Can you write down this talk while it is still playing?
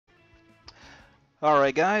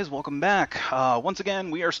Alright guys, welcome back. Once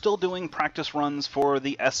again, we are still doing practice runs for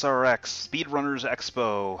the SRX Speedrunners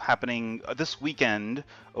Expo happening this weekend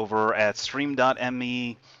over at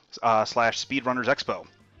stream.me slash Speedrunners Expo,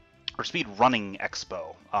 or Speedrunning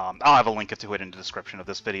Expo. I'll have a link to it in the description of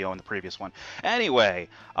this video and the previous one. Anyway,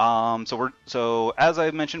 so as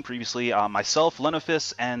I mentioned previously, myself,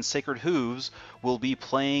 Lenofis, and Sacred Hooves will be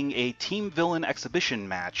playing a Team Villain exhibition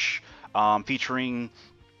match featuring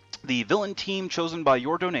the villain team chosen by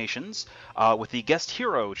your donations, with the guest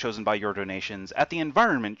hero chosen by your donations, at the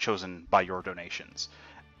environment chosen by your donations,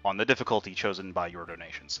 on the difficulty chosen by your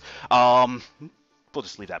donations. We'll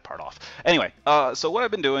just leave that part off. Anyway, so what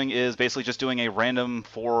I've been doing is basically just doing a random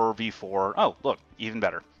 4v4. Oh, look, even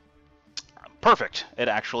better. Perfect. It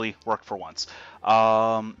actually worked for once.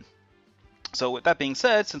 So with that being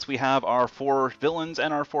said, since we have our 4 villains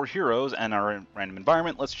and our 4 heroes and our random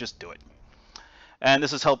environment, let's just do it. And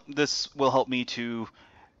this will help me to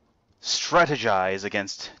strategize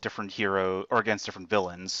against different different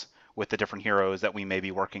villains with the different heroes that we may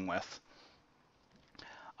be working with.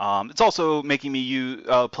 It's also making me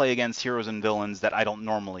play against heroes and villains that I don't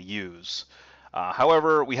normally use.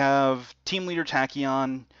 However, we have Team Leader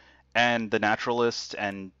Tachyon and the Naturalist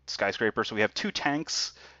and Skyscraper, so we have 2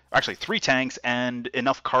 tanks, actually 3 tanks, and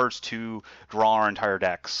enough cards to draw our entire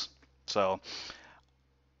decks. So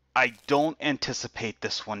I don't anticipate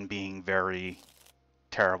this one being very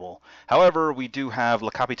terrible. However, we do have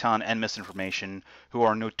Le Capitan and Misinformation, who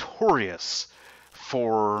are notorious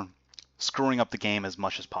for screwing up the game as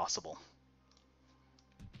much as possible.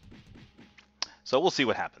 So we'll see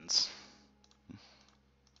what happens.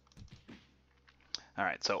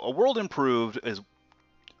 Alright, so A World Improved is,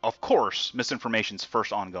 of course, Misinformation's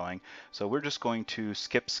first ongoing. So we're just going to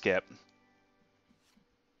skip.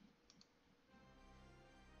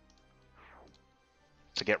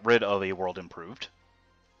 To get rid of A World Improved.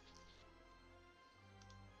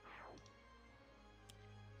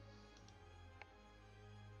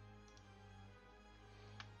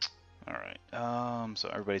 Alright, so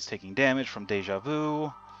everybody's taking damage from Deja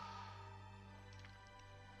Vu.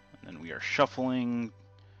 And then we are shuffling.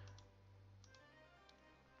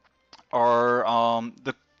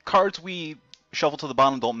 The cards we shuffle to the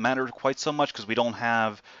bottom don't matter quite so much because we don't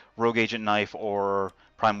have Rogue Agent Knife or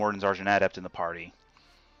Prime Warden's Argent Adept in the party.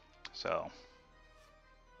 So,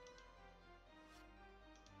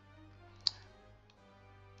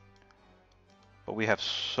 but we have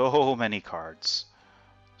so many cards.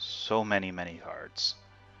 So many cards.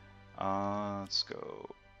 Let's go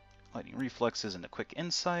Lightning Reflexes into Quick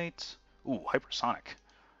Insight. Ooh, Hypersonic.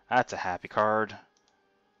 That's a happy card.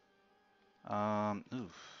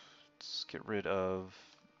 Let's get rid of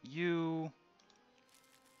you.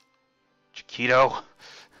 Chiquito.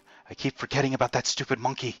 I keep forgetting about that stupid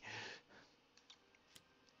monkey.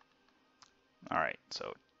 Alright,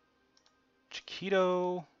 so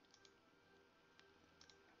Chiquito.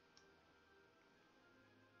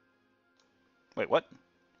 Wait, what?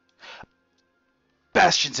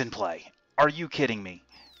 Bastion's in play. Are you kidding me?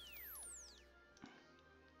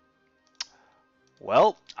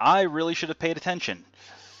 Well, I really should have paid attention.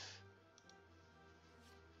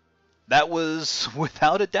 That was,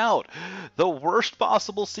 without a doubt, the worst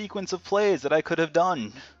possible sequence of plays that I could have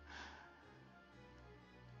done.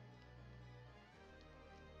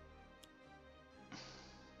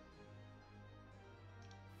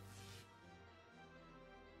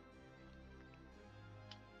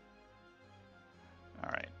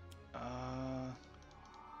 Alright.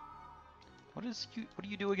 What do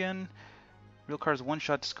you do again? Real cards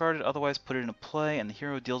one-shot discarded, otherwise put it into play, and the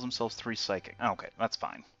hero deals themselves 3 psychic. Okay, that's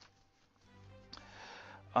fine.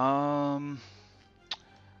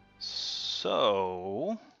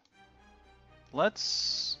 So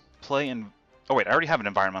let's play in. Oh wait, I already have an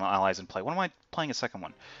environmental allies in play. What am I playing a second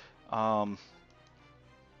one?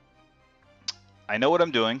 I know what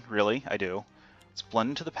I'm doing, really, I do. Let's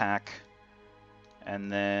blend into the pack, and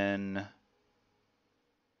then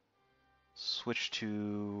switch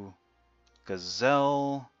to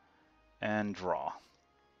Gazelle and draw.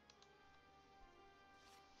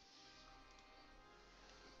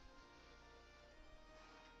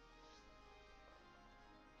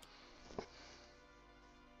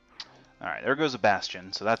 Alright, there goes a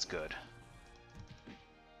Bastion, so that's good.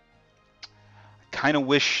 I kind of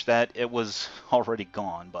wish that it was already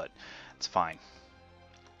gone, but it's fine.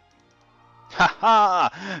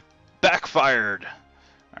 Haha! Backfired!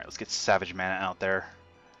 Alright, let's get Savage Mana out there.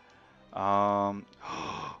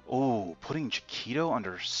 Oh, putting Chiquito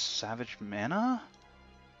under Savage Mana?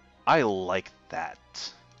 I like that.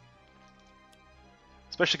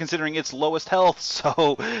 Especially considering its lowest health,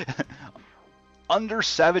 so Under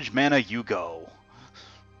Savage Mana you go.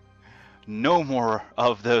 No more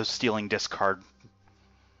of those stealing discard.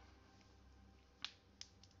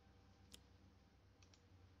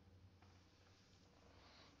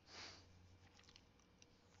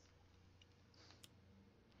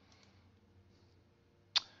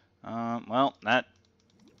 Well,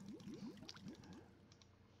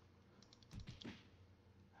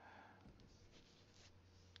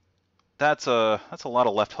 that's a lot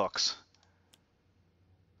of left hooks.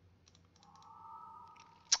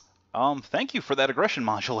 Thank you for that aggression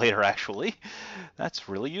modulator, actually. That's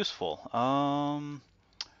really useful.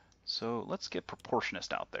 So let's get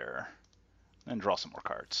Proportionist out there and draw some more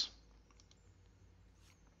cards.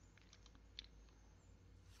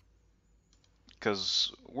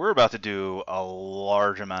 Because we're about to do a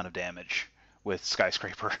large amount of damage with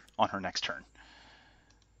Skyscraper on her next turn.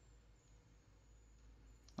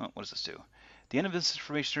 Oh, what does this do? At the end of this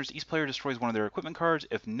information turns, each player destroys one of their equipment cards.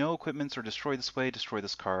 If no equipments are destroyed this way, destroy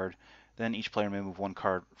this card. Then each player may move one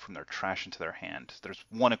card from their trash into their hand. There's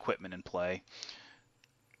one equipment in play.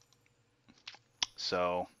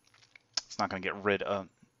 So it's not going to get rid of...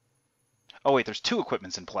 Oh wait, there's two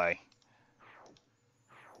equipments in play.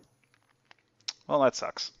 Well, that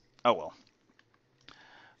sucks. Oh well.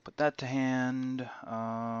 Put that to hand.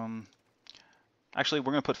 Actually,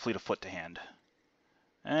 we're going to put Fleet of Foot to hand.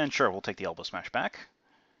 And sure, we'll take the Elbow Smash back.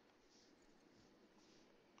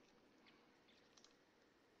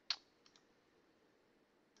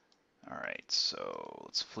 Alright, so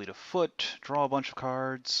let's Fleet of Foot, draw a bunch of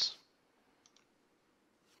cards.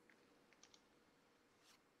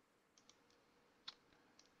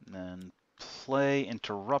 And then play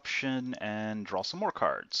Interruption and draw some more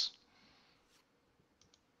cards.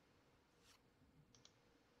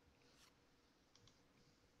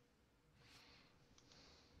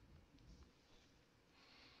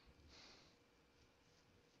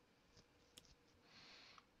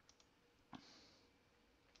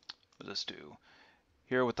 What does this do?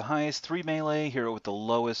 Hero with the highest 3 melee, hero with the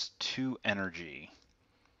lowest 2 energy.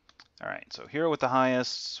 Alright, so hero with the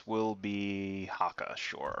highest will be Haka,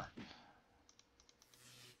 sure.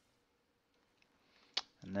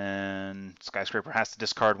 And then Skyscraper has to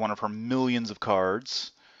discard one of her millions of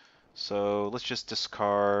cards. So let's just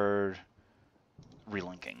discard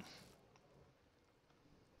Relinking.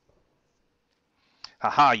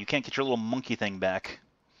 Haha, you can't get your little monkey thing back.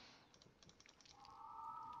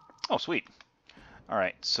 Oh, sweet.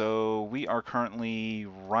 Alright, so we are currently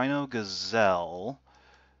Rhino Gazelle.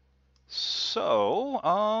 So,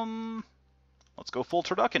 let's go full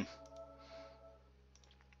turducken.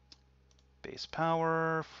 Base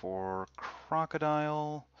power for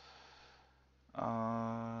Crocodile.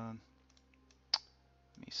 Let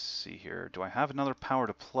me see here. Do I have another power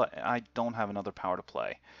to play? I don't have another power to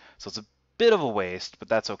play. So it's a bit of a waste, but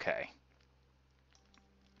that's okay.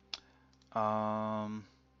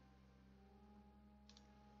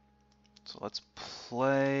 So let's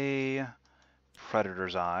play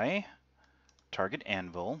Predator's Eye. Target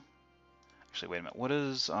Anvil. Actually, wait a minute. What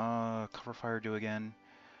does Cover Fire do again?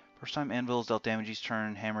 First time Anvil is dealt damage each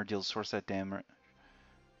turn, Hammer deals source that damage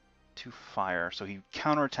to fire. So he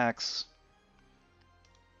counterattacks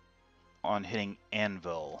on hitting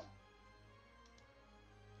Anvil.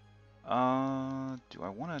 Do I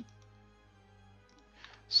want to...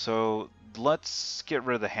 So let's get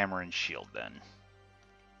rid of the Hammer and Shield then.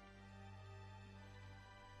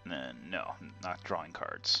 No, not drawing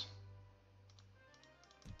cards.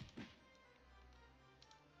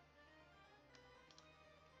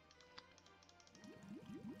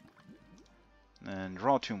 And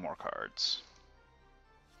draw 2 more cards.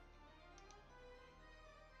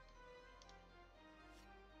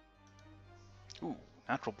 Ooh,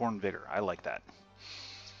 Natural Born Vigor. I like that.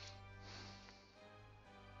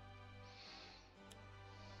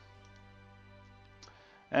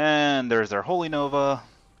 And there's their Holy Nova.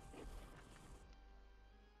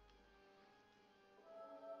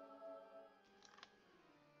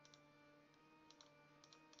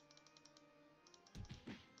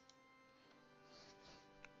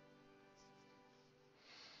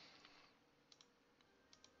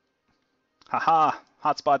 Haha!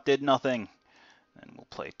 Hotspot did nothing. And we'll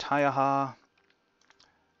play Taiaha.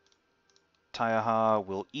 Taiaha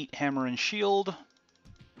will eat Hammer and Shield.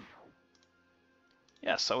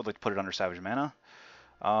 Yes, I would like to put it under Savage Mana.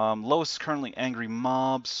 Lois is currently Angry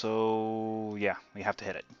Mob, so yeah, we have to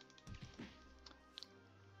hit it.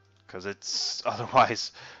 Because it's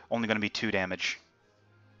otherwise only going to be 2 damage.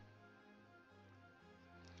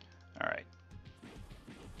 Alright.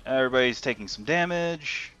 Everybody's taking some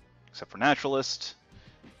damage, except for Naturalist.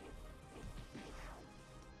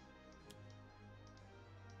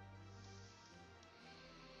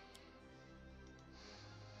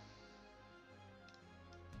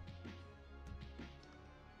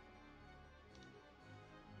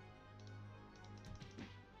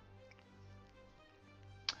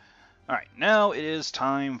 Alright, now it is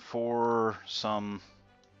time for some...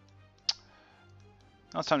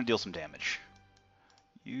 Now it's time to deal some damage.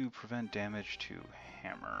 You prevent damage to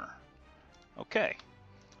hammer. Okay.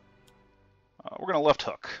 We're going to left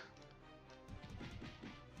hook.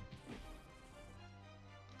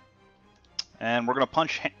 And we're going to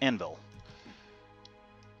punch anvil.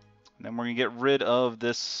 And then we're going to get rid of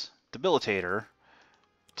this debilitator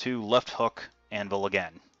to left hook anvil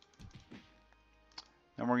again.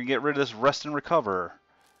 Then we're going to get rid of this rest and recover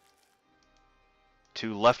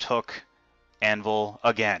to left hook anvil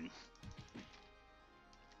again.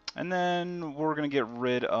 And then we're going to get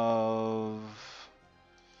rid of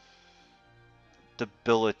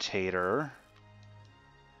debilitator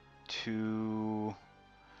to...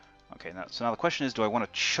 Okay, so now the question is, do I want a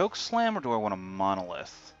choke slam or do I want a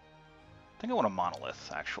monolith? I think I want a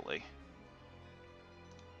monolith, actually.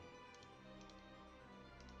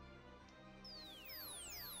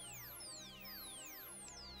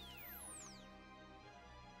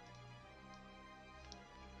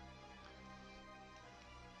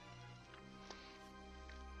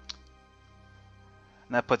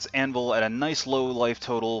 And that puts Anvil at a nice low life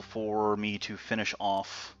total for me to finish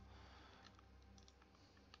off.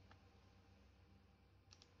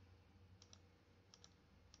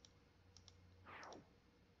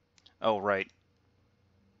 Oh, right.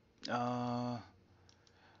 Alright,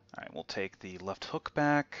 we'll take the left hook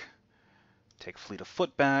back. Take Fleet of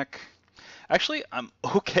Foot back. Actually, I'm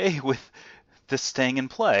okay with this staying in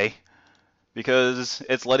play, because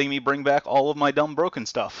it's letting me bring back all of my dumb broken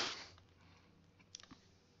stuff.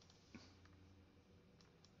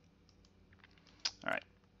 Alright,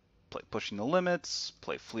 play Pushing the Limits,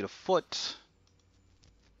 play Fleet of Foot.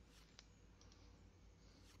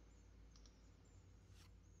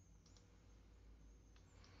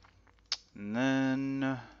 And then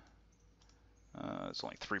there's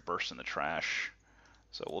only 3 bursts in the trash,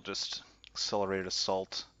 so we'll just Accelerated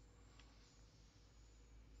Assault.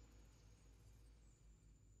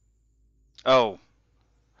 Oh,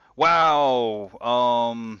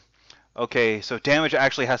 wow. Okay, so damage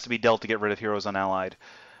actually has to be dealt to get rid of Heroes Unallied.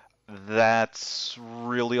 That's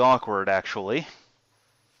really awkward, actually.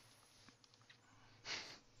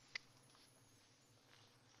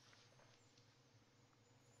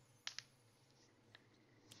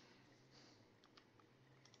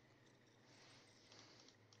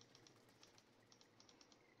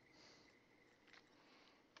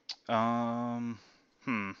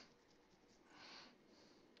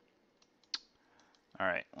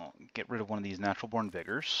 Alright, well, get rid of one of these Natural Born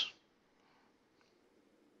Vigors.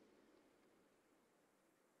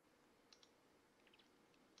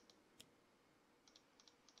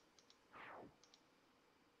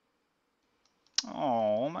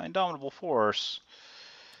 Oh, my Indomitable Force.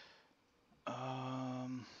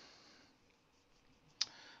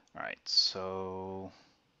 Alright, so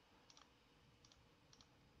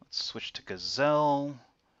let's switch to Gazelle,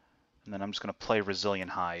 and then I'm just going to play Resilient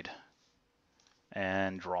Hide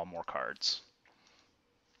and draw more cards.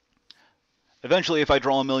 Eventually, if I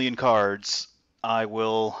draw a million cards, I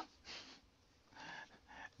will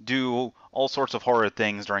do all sorts of horrid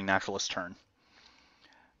things during Naturalist's turn.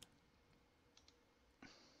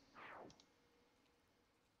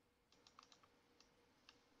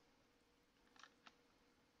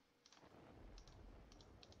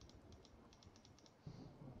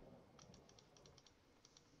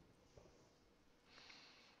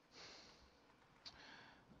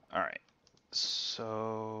 Alright,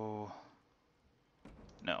 so...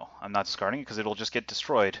 No, I'm not discarding it because it'll just get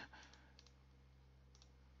destroyed.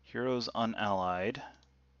 Heroes Unallied.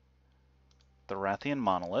 The Rathian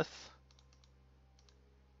Monolith.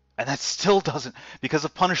 And that still doesn't, because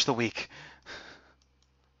of Punish the Weak.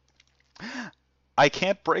 I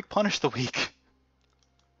can't break Punish the Weak.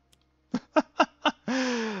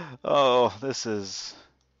 Oh, this is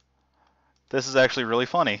actually really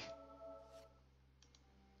funny.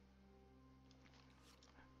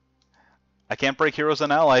 I can't break Heroes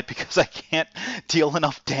Unallied because I can't deal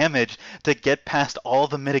enough damage to get past all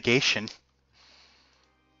the mitigation.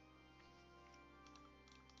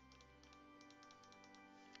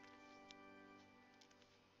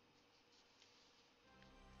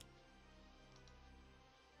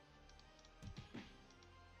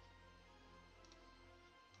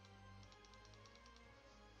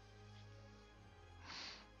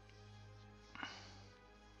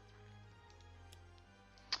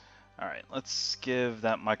 Alright, let's give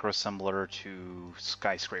that microassembler to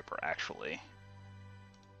Skyscraper, actually.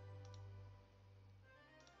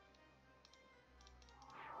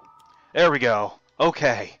 There we go.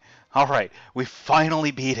 Okay. Alright, we finally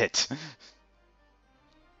beat it.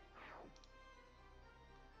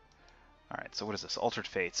 Alright, so what is this? Altered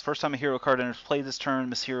Fates. First time a hero card enters play this turn,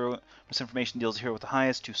 misinformation deals a hero with the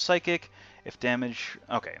highest to Psychic. If damage...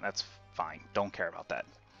 Okay, that's fine. Don't care about that.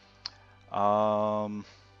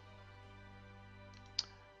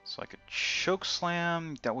 So I could Choke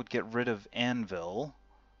Slam. That would get rid of Anvil.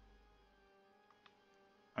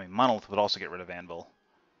 I mean, Monolith would also get rid of Anvil.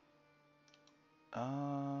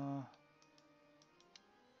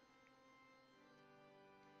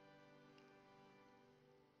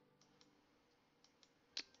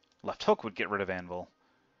 Left Hook would get rid of Anvil.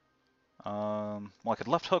 Well, I could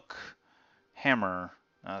Left Hook Hammer.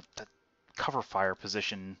 The cover fire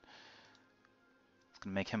position is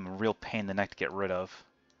going to make him a real pain in the neck to get rid of.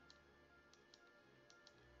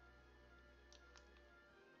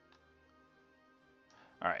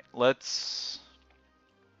 Alright, let's...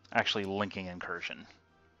 Actually, Linking Incursion.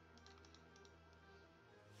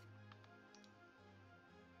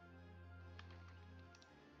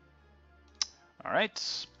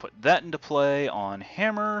 Alright, put that into play on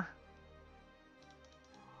Hammer.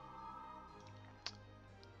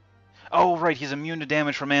 Oh, right, he's immune to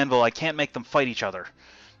damage from Anvil. I can't make them fight each other.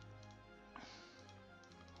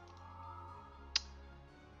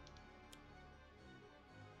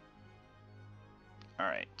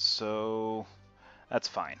 Alright, so that's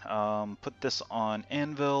fine. Put this on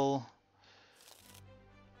Anvil.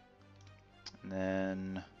 And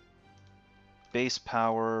then base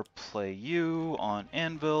power, play you on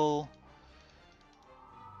Anvil.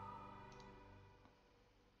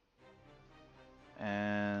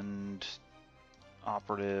 And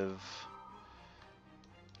operative.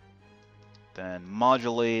 Then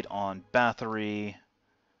modulate on Bathory. Do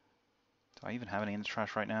I even have any in the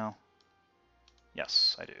trash right now?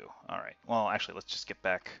 Yes, I do. Alright, well, actually, let's just get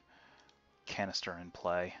back Canister in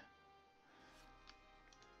play.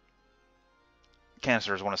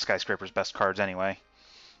 Canister is one of Skyscraper's best cards anyway.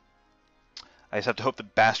 I just have to hope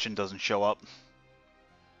that Bastion doesn't show up.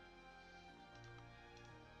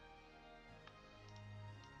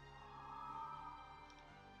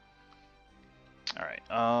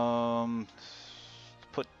 Alright,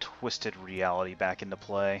 put Twisted Reality back into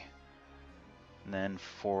play. And then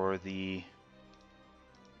for the...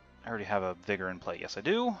 I already have a Vigor in play. Yes, I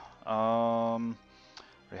do. I already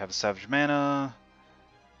have a Savage Mana.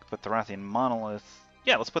 Put the Rathian Monolith.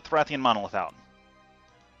 Yeah, let's put the Rathian Monolith out.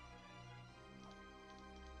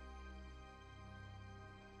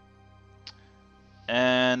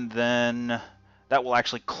 And then that will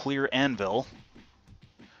actually clear Anvil.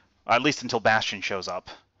 At least until Bastion shows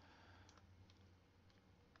up.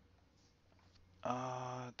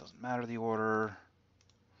 It doesn't matter the order.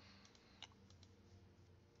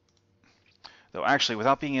 Though actually,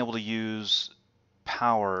 without being able to use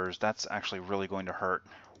powers, that's actually really going to hurt.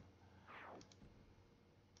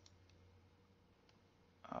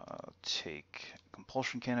 Take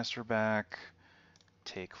Compulsion Canister back.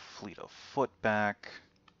 Take Fleet of Foot back.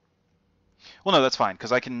 Well, no, that's fine,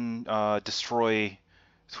 because I can destroy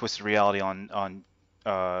Twisted Reality on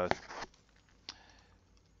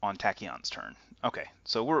Tachyon's turn. Okay,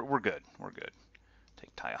 so we're good. We're good.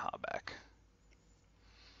 Take Taiaha back.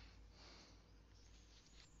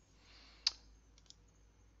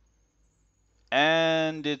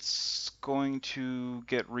 And it's going to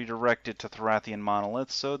get redirected to Thorathian Monolith,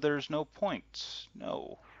 so there's no point.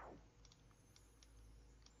 No.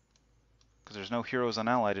 Because there's no Heroes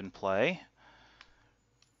Unallied in play.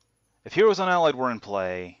 If Heroes Unallied were in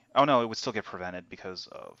play... Oh no, it would still get prevented because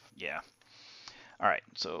of... Yeah. Alright,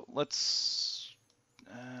 so let's...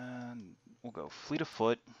 we'll go Fleet of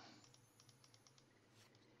Foot.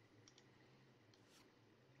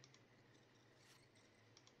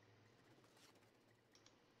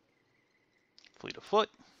 Fleet of Foot.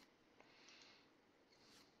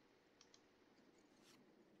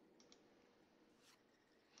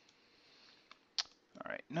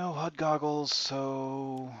 Alright, no HUD goggles,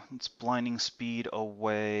 so let's Blinding Speed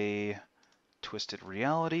away Twisted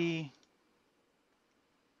Reality.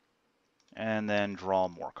 And then draw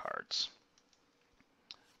more cards.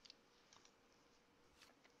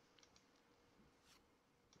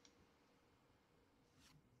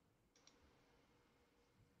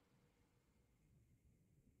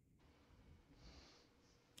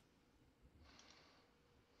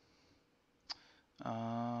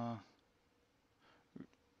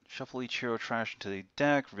 Shuffle each hero trash into the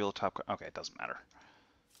deck, reveal top card. Okay, it doesn't matter.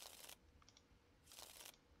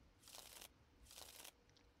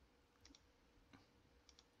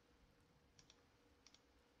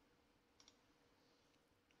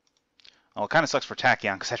 Well, it kind of sucks for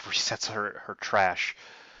Tachyon because that resets her trash,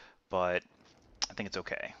 but I think it's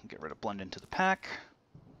okay. Get rid of Blend into the pack.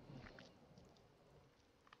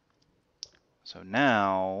 So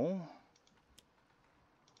now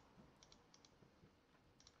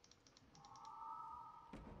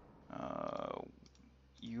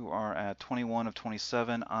you are at 21 of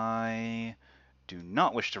 27. I do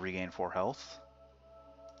not wish to regain 4 health.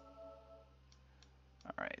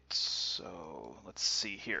 Alright, so let's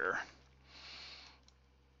see here.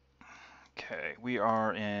 Okay, we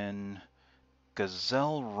are in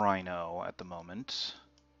Gazelle Rhino at the moment.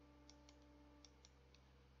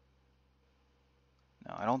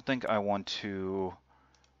 Now, I don't think I want to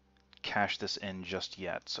cash this in just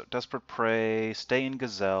yet. So Desperate Prey, stay in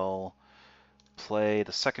Gazelle, play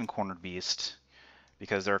the second Cornered Beast,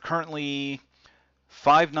 because there are currently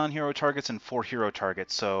 5 non-hero targets and 4 hero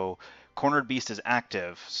targets, so Cornered Beast is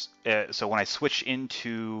active. So when I switch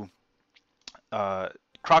into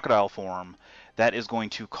Crocodile form, that is going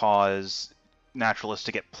to cause Naturalist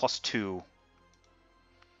to get +2.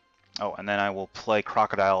 Oh, and then I will play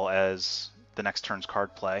Crocodile as the next turn's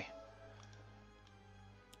card play.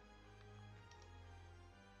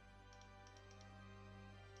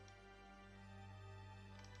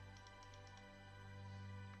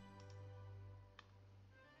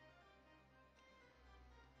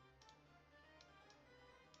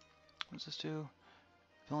 What does this do?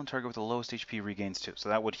 Villain target with the lowest HP regains 2. So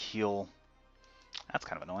that would heal. That's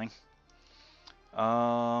kind of annoying.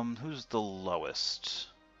 Who's the lowest?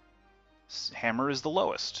 Hammer is the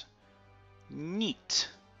lowest. Neat.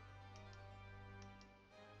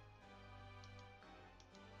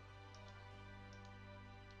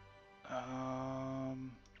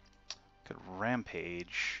 Could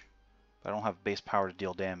Rampage, but I don't have base power to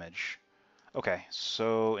deal damage. Okay,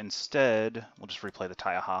 so instead, we'll just replay the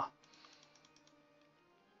Taiaha.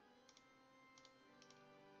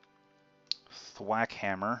 Thwack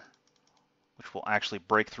Hammer, which will actually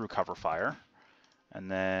break through cover fire.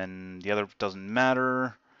 And then the other doesn't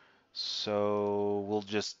matter, so we'll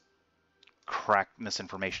just crack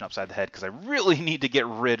Misinformation upside the head, because I really need to get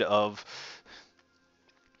rid of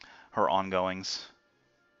her ongoings.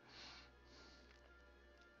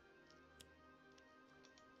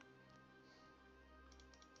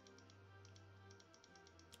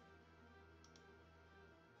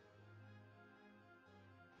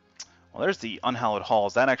 Well, there's the Unhallowed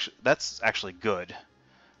Halls. That's actually good.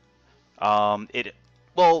 It's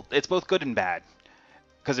both good and bad,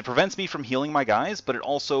 because it prevents me from healing my guys, but it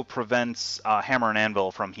also prevents Hammer and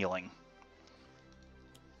Anvil from healing.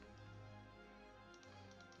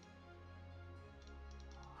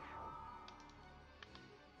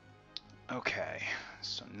 Okay,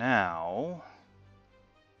 so now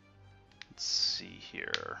let's see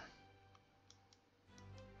here.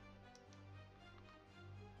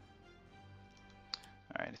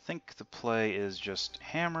 Alright, I think the play is just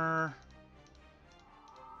Hammer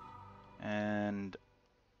and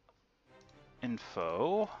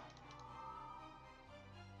Info,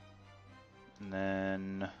 and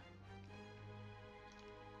then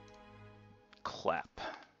Clap.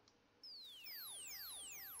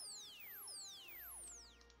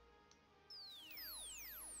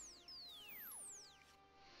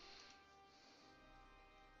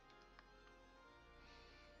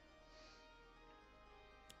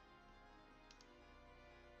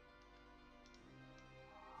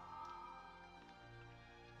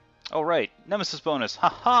 Oh, right. Nemesis bonus.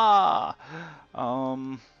 Haha!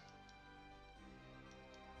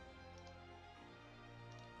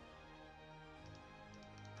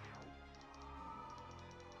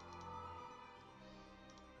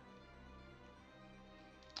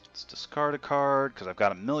 Let's discard a card, because I've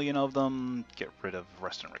got a million of them. Get rid of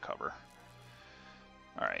Rest and Recover.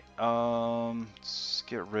 Alright, let's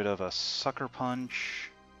get rid of a Sucker Punch.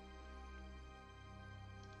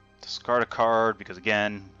 Discard a card, because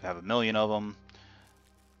again, I have a million of them.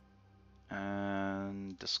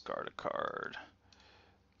 And discard a card.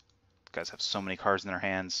 These guys have so many cards in their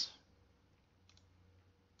hands.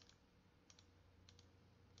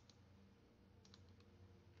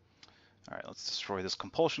 Alright, let's destroy this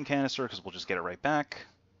Compulsion Canister, because we'll just get it right back.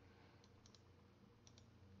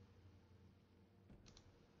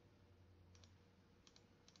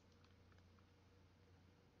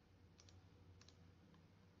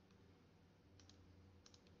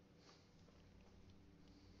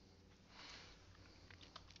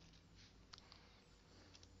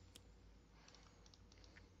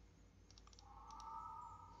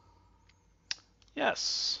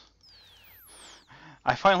 Yes!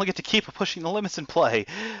 I finally get to keep pushing the limits in play.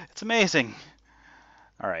 It's amazing.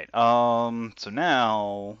 Alright, so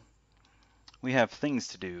now we have things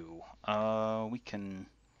to do. We can...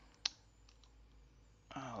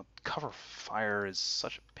 cover fire is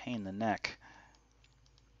such a pain in the neck.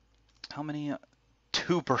 How many?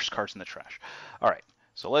 2 burst cards in the trash. All right,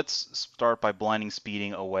 so let's start by blinding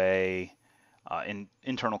speeding away in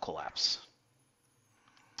internal collapse.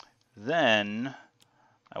 Then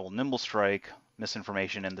I will nimble strike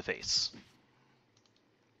misinformation in the face.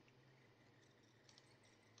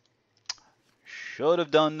 Should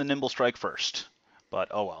have done the nimble strike first, but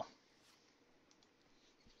oh well.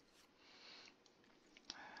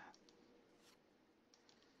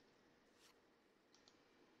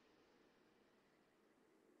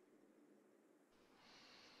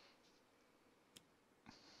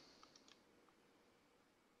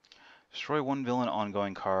 Destroy 1 villain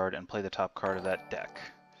ongoing card and play the top card of that deck.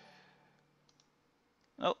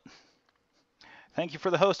 Oh, thank you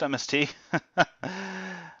for the host, MST.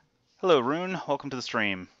 Hello, Rune. Welcome to the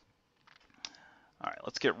stream. All right,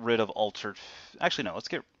 let's get rid of Altered... Actually, no, let's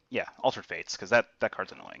get... Yeah, Altered Fates, because that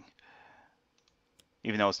card's annoying.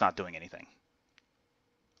 Even though it's not doing anything.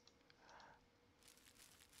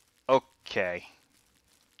 Okay.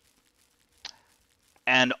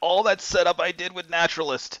 And all that setup I did with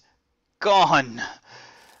Naturalist, gone!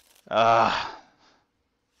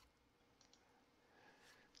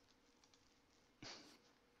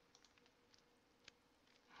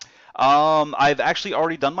 I've actually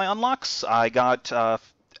already done my unlocks. I got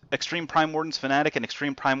Extreme Prime Warden's Fanatic and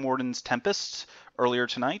Extreme Prime Warden's Tempest earlier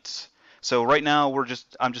tonight. So right now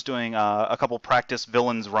I'm just doing a couple practice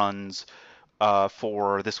villains runs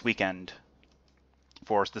for this weekend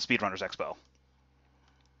for the Speedrunners Expo.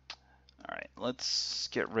 All right, let's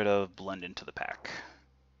get rid of Blend into the pack.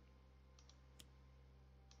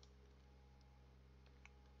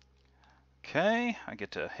 Okay, I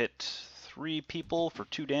get to hit 3 people for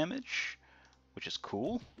 2 damage, which is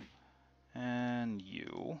cool. And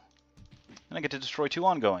you. And I get to destroy 2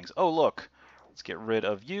 ongoings. Oh, look. Let's get rid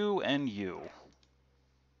of you and you.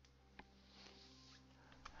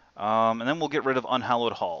 And then we'll get rid of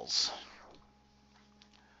Unhallowed Halls,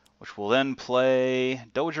 which will then play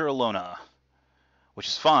Dowager Alona, which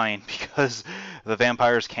is fine because the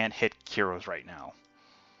vampires can't hit heroes right now.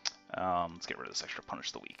 Let's get rid of this extra Punish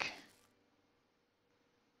of the Weak.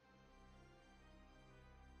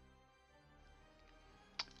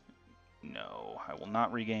 No, I will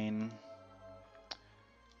not regain.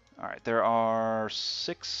 Alright, there are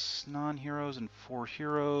 6 non-heroes and 4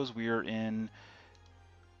 heroes. We are in...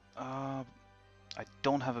 I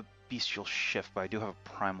don't have a Bestial Shift, but I do have a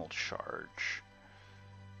Primal Charge.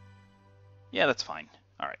 Yeah, that's fine.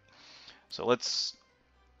 Alright, so let's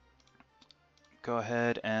go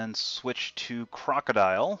ahead and switch to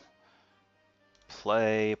Crocodile.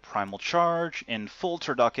 Play Primal Charge in full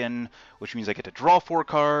Turducken, which means I get to draw 4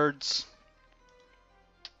 cards.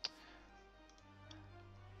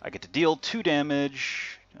 I get to deal 2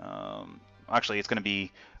 damage. Actually, it's going to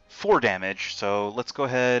be 4 damage, so let's go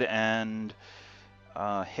ahead and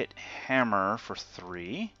hit Hammer for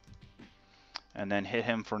 3. And then hit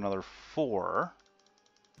him for another 4.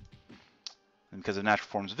 And because of Natural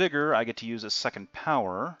Form's Vigor, I get to use a second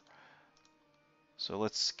power. So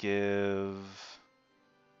let's give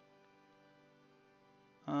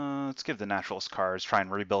the Naturalist cards, try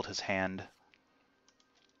and rebuild his hand.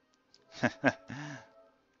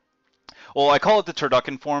 Well, I call it the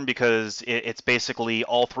Turducken form because it's basically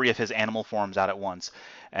all 3 of his animal forms out at once.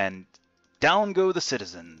 And down go the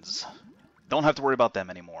citizens. Don't have to worry about them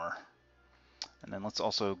anymore. And then let's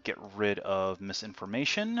also get rid of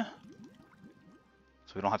Misinformation,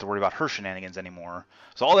 so we don't have to worry about her shenanigans anymore.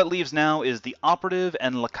 So all that leaves now is the Operative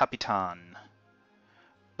and Le Capitan.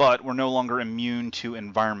 But we're no longer immune to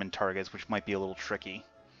environment targets, which might be a little tricky.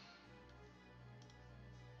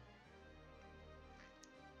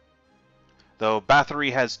 Though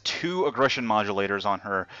Bathory has 2 aggression modulators on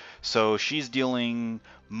her, so she's dealing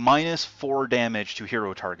 -4 damage to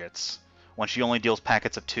hero targets when she only deals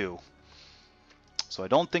packets of 2. So I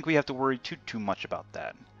don't think we have to worry too much about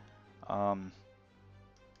that. Alright,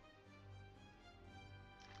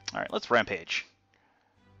 let's Rampage.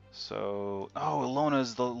 So, oh,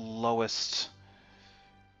 Alona's the lowest.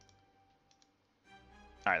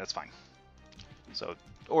 Alright, that's fine. So,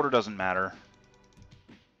 order doesn't matter.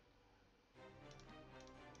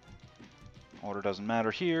 Order doesn't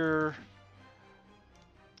matter here.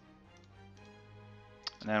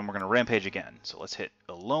 And then we're going to Rampage again. So let's hit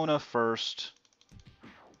Alona first.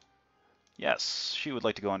 Yes, she would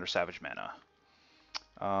like to go under Savage Mana.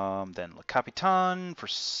 Then Le Capitan for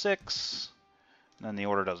 6. And then the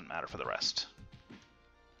order doesn't matter for the rest.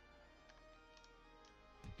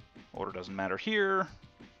 Order doesn't matter here.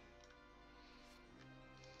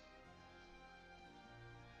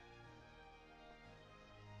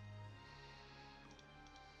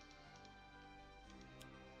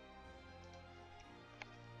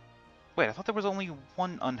 Wait, I thought there was only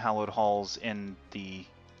one Unhallowed Halls in the...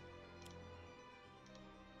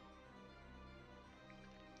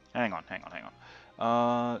 Hang on.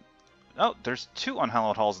 Oh, there's 2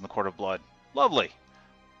 Unhallowed Halls in the Court of Blood. Lovely!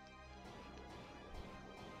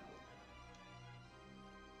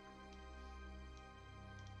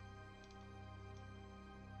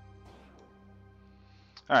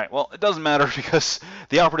 Alright, well, it doesn't matter because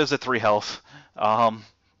the Operative's at 3 health.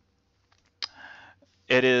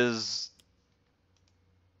 It is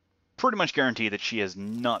pretty much guaranteed that she is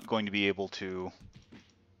not going to be able to...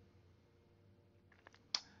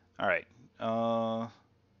 Alright,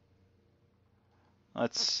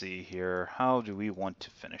 let's see here. How do we want to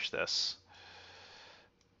finish this?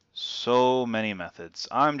 So many methods.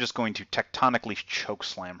 I'm just going to tectonically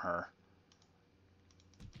chokeslam her.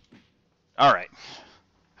 Alright.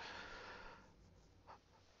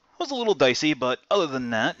 Was a little dicey, but other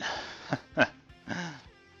than that,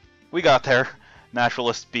 we got there.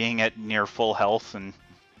 Naturalist being at near full health and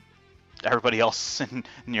everybody else in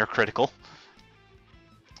near critical.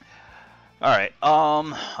 Alright,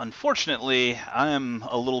 unfortunately, I am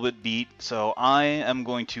a little bit beat, so I am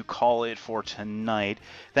going to call it for tonight.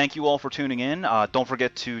 Thank you all for tuning in. Don't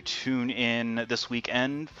forget to tune in this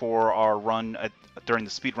weekend for our run during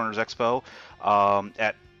the Speedrunners Expo.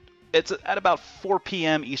 It's at about 4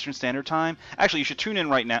 p.m. Eastern Standard Time. Actually, you should tune in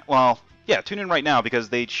right now. Well, yeah, tune in right now because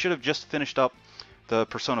they should have just finished up the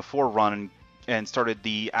Persona 4 run and started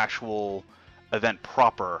the actual event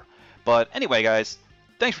proper. But anyway, guys,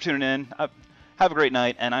 thanks for tuning in. Have a great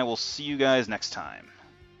night, and I will see you guys next time.